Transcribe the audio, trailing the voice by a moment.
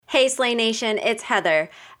Hey Slay Nation, it's Heather.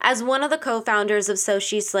 As one of the co-founders of So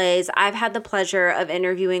She Slays, I've had the pleasure of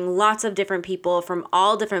interviewing lots of different people from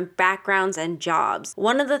all different backgrounds and jobs.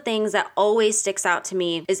 One of the things that always sticks out to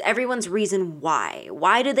me is everyone's reason why.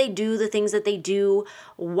 Why do they do the things that they do?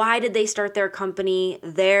 Why did they start their company?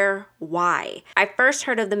 Their why. I first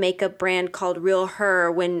heard of the makeup brand called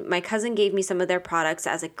REALHER when my cousin gave me some of their products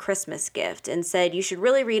as a Christmas gift and said, you should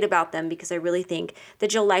really read about them because I really think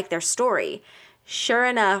that you'll like their story. Sure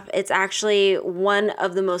enough, it's actually one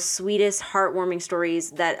of the most sweetest, heartwarming stories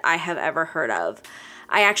that I have ever heard of.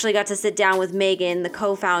 I actually got to sit down with Megan, the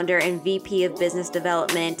co-founder and VP of Business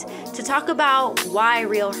Development, to talk about why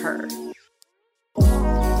REALHER.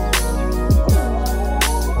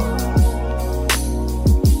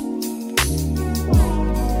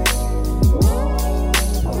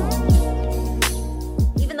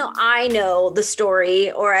 I know the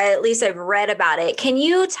story, or at least I've read about it. Can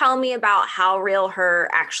you tell me about how REALHER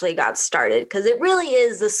actually got started? Because it really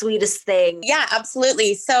is the sweetest thing. Yeah,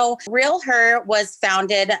 absolutely. So REALHER was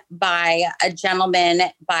founded by a gentleman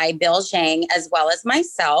by Bill Zhang, as well as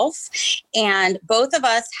myself. And both of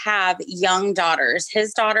us have young daughters.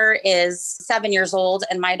 His daughter is 7 years old,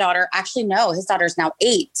 and my daughter, actually, no, his daughter is now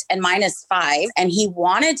 8 and mine is 5. And he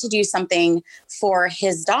wanted to do something for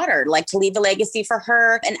his daughter, like to leave a legacy for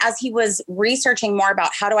her. And as he was researching more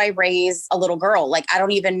about how do I raise a little girl, like, I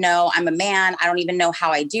don't even know, I'm a man, I don't even know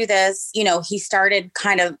how I do this. He started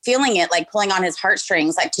kind of feeling it, like pulling on his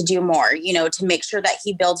heartstrings, like to do more, to make sure that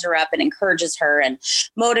he builds her up and encourages her and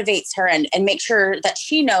motivates her and make sure that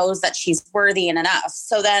she knows that she's worthy and enough.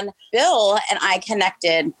 So then Bill and I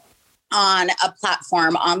connected on a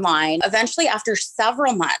platform online. Eventually, after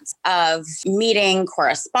several months of meeting,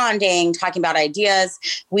 corresponding, talking about ideas,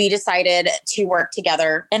 we decided to work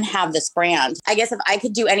together and have this brand. I guess if I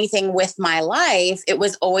could do anything with my life, it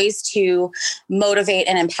was always to motivate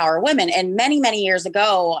and empower women. And many, many years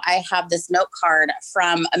ago, I have this note card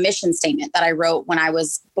from a mission statement that I wrote when I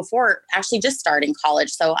was before actually just starting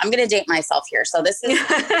college. So I'm going to date myself here. So this is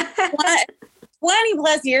 20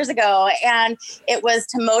 plus years ago. And it was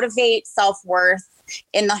to motivate self-worth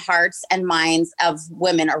in the hearts and minds of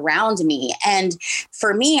women around me. And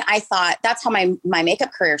for me, I thought that's how my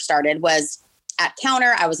makeup career started, was at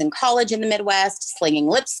counter. I was in college in the Midwest, slinging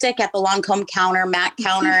lipstick at the Lancome counter, MAC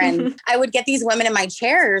counter. And I would get these women in my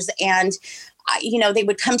chairs and they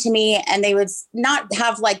would come to me and they would not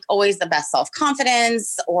have like always the best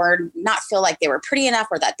self-confidence or not feel like they were pretty enough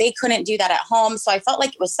or that they couldn't do that at home. So I felt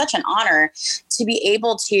like it was such an honor to be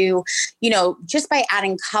able to, just by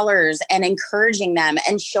adding colors and encouraging them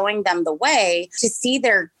and showing them the way, to see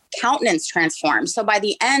their countenance transform. So by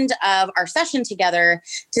the end of our session together,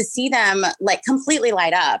 to see them like completely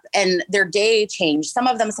light up and their day change, some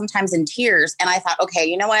of them sometimes in tears. And I thought, okay,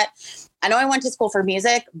 you know what? I know I went to school for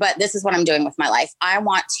music, but this is what I'm doing with my life. I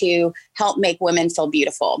want to help make women feel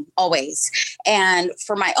beautiful always. And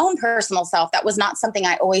for my own personal self, that was not something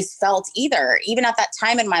I always felt either. Even at that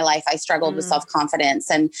time in my life, I struggled with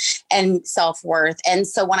self-confidence and self-worth. And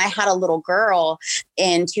so when I had a little girl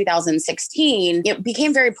in 2016, it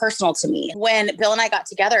became very personal to me. When Bill and I got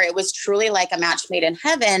together, it was truly like a match made in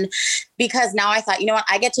heaven, because now I thought, you know what,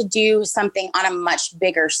 I get to do something on a much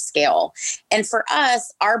bigger scale. And for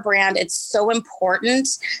us, our brand, it's so important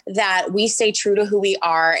that we stay true to who we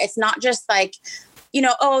are. It's not just like,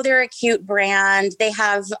 oh, they're a cute brand, they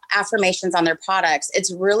have affirmations on their products.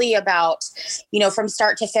 It's really about, from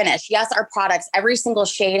start to finish. Yes, our products, every single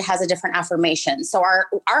shade has a different affirmation. So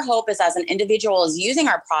our hope is, as an individual is using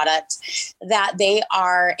our product, that they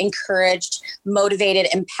are encouraged, motivated,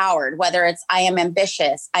 empowered, whether it's I am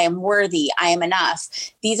ambitious, I am worthy, I am enough.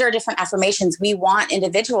 These are different affirmations we want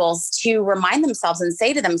individuals to remind themselves and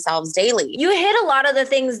say to themselves daily. You hit a lot of the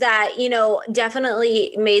things that,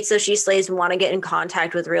 definitely made So She Slays want to get in contact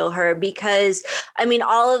with REALHER, because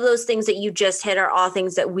all of those things that you just hit are all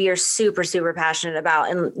things that we are super, super passionate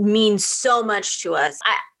about and mean so much to us.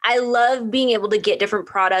 I love being able to get different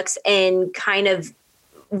products and kind of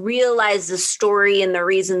realize the story and the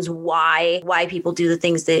reasons why people do the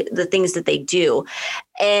things that they do.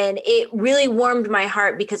 And it really warmed my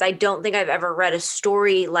heart, because I don't think I've ever read a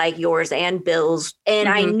story like yours and Bill's. And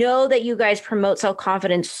I know that you guys promote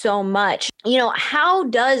self-confidence so much. How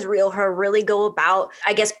does REALHER really go about,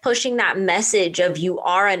 I guess, pushing that message of you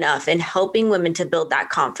are enough and helping women to build that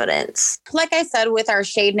confidence? Like I said, with our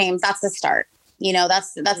shade names, that's the start.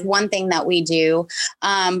 That's one thing that we do.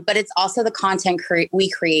 But it's also the content we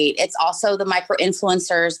create. It's also the micro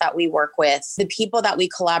influencers that we work with, the people that we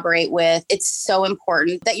collaborate with. It's so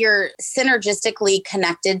important that you're synergistically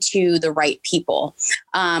connected to the right people,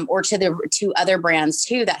 or to other brands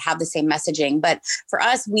too that have the same messaging. But for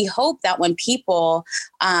us, we hope that when people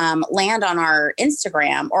land on our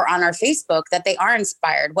Instagram or on our Facebook, that they are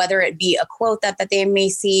inspired, whether it be a quote that they may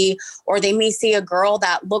see, or they may see a girl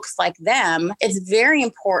that looks like them. It's very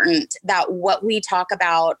important that what we talk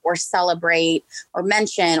about or celebrate or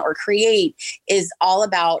mention or create is all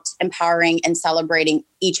about empowering and celebrating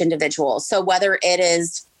each individual. So whether it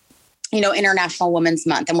is International Women's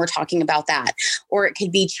Month, and we're talking about that, or it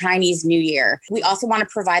could be Chinese New Year. We also want to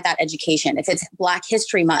provide that education. If it's Black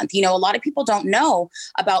History Month, a lot of people don't know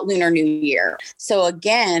about Lunar New Year. So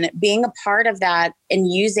again, being a part of that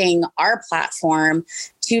and using our platform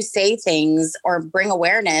to say things or bring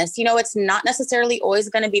awareness, it's not necessarily always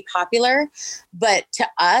going to be popular, but to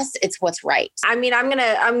us, it's what's right. I mean, I'm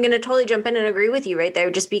gonna totally jump in and agree with you right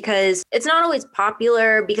there, just because it's not always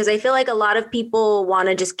popular, because I feel like a lot of people want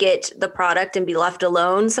to just get the product and be left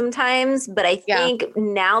alone sometimes. But I think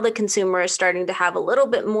now the consumer is starting to have a little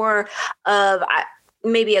bit more of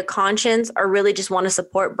maybe a conscience, or really just want to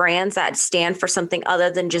support brands that stand for something other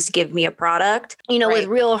than just give me a product. With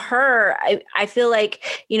REALHER, I feel like,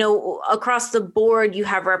 across the board, you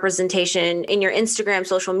have representation in your Instagram,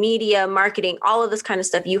 social media, marketing, all of this kind of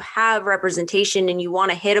stuff. You have representation and you want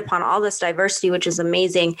to hit upon all this diversity, which is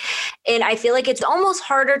amazing. And I feel like it's almost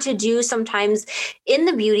harder to do sometimes in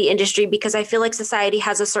the beauty industry, because I feel like society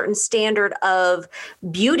has a certain standard of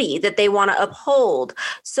beauty that they want to uphold.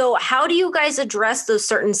 So how do you guys address those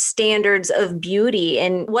certain standards of beauty,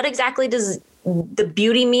 and what exactly does the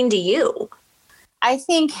beauty mean to you? I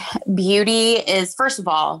think beauty is, first of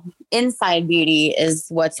all, inside beauty is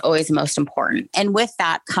what's always most important. And with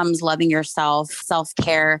that comes loving yourself,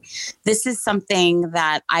 self-care. This is something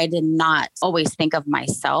that I did not always think of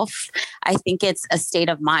myself. I think it's a state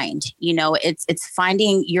of mind. It's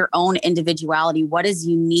finding your own individuality. What is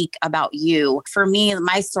unique about you? For me,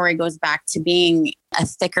 my story goes back to being a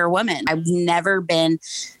thicker woman. I've never been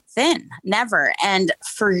thin, never. And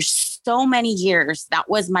for so many years, that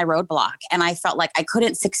was my roadblock. And I felt like I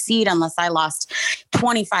couldn't succeed unless I lost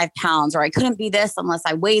 25 pounds, or I couldn't be this unless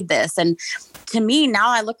I weighed this. And to me, now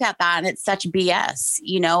I look at that and it's such BS,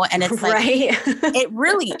 and it's like, right. It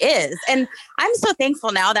really is. And I'm so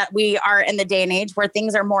thankful now that we are in the day and age where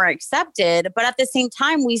things are more accepted. But at the same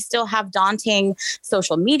time, we still have daunting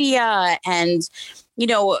social media and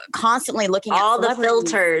constantly looking at all the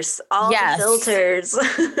filters, the filters.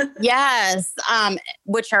 Yes.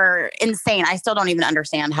 Which are insane. I still don't even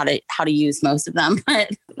understand how to use most of them. But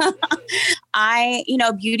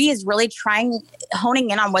beauty is really honing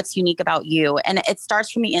in on what's unique about you. And it starts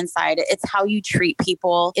from the inside. It's how you treat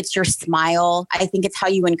people. It's your smile. I think it's how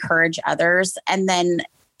you encourage others. And then,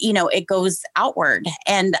 it goes outward.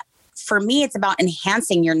 And for me, it's about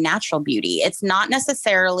enhancing your natural beauty. It's not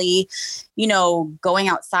necessarily, going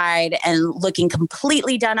outside and looking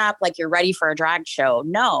completely done up like you're ready for a drag show.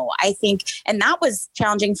 No, I think, and that was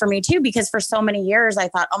challenging for me too, because for so many years I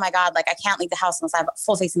thought, oh my God, like I can't leave the house unless I have a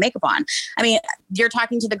full face of makeup on. I mean, you're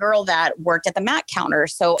talking to the girl that worked at the MAC counter.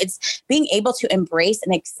 So it's being able to embrace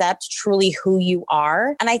and accept truly who you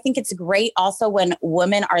are. And I think it's great also when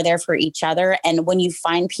women are there for each other. And when you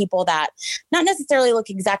find people that not necessarily look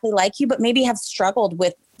exactly like you, but maybe have struggled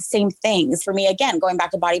with same things. For me, again, going back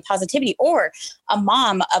to body positivity, or a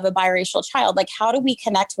mom of a biracial child, like how do we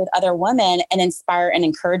connect with other women and inspire and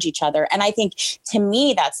encourage each other? And I think to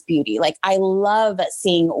me, that's beauty. Like I love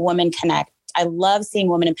seeing women connect. I love seeing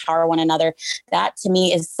women empower one another. That to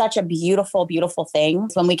me is such a beautiful, beautiful thing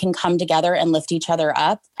when we can come together and lift each other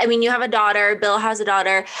up. I mean, you have a daughter, Bill has a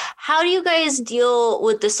daughter. How do you guys deal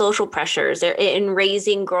with the social pressures in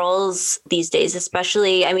raising girls these days,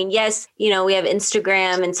 especially? I mean, yes, we have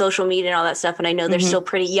Instagram and social media and all that stuff. And I know they're still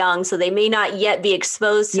pretty young, so they may not yet be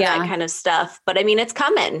exposed to that kind of stuff. But I mean, it's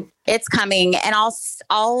coming. It's coming. And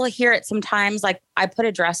I'll hear it sometimes. Like I put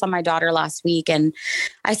a dress on my daughter last week and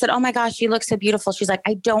I said, oh my gosh, you look so beautiful. She's like,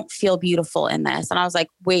 I don't feel beautiful in this. And I was like,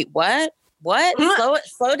 wait, what?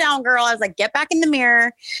 Slow down, girl. I was like, get back in the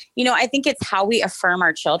mirror. I think it's how we affirm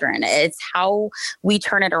our children. It's how we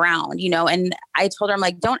turn it around, and I told her, I'm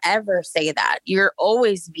like, don't ever say that. You're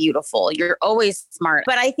always beautiful. You're always smart.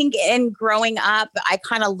 But I think in growing up, I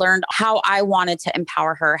kind of learned how I wanted to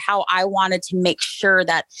empower her, how I wanted to make sure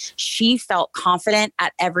that she felt confident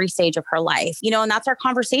at every stage of her life, and that's our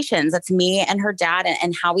conversations. That's me and her dad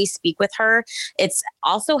and how we speak with her. It's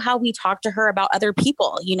also how we talk to her about other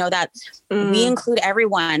people, that We include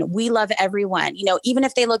everyone. We love everyone, you know, even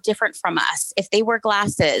if they look different from us, if they wear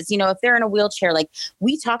glasses, you know, if they're in a wheelchair, like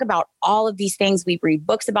we talk about all of these things. We read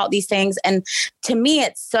books about these things. And to me,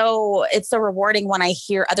 it's so rewarding when I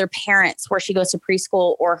hear other parents where she goes to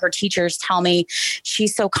preschool or her teachers tell me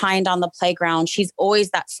she's so kind on the playground. She's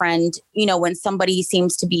always that friend, you know, when somebody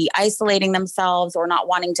seems to be isolating themselves or not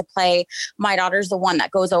wanting to play, my daughter's the one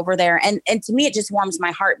that goes over there. And to me, it just warms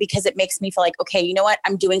my heart because it makes me feel like, okay, you know what?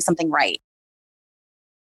 I'm doing something right.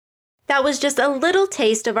 That was just a little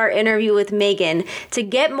taste of our interview with Megan. To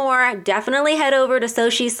get more, definitely head over to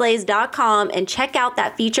SoSheSlays.com and check out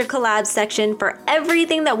that feature collab section for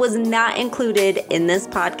everything that was not included in this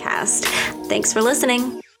podcast. Thanks for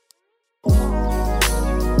listening.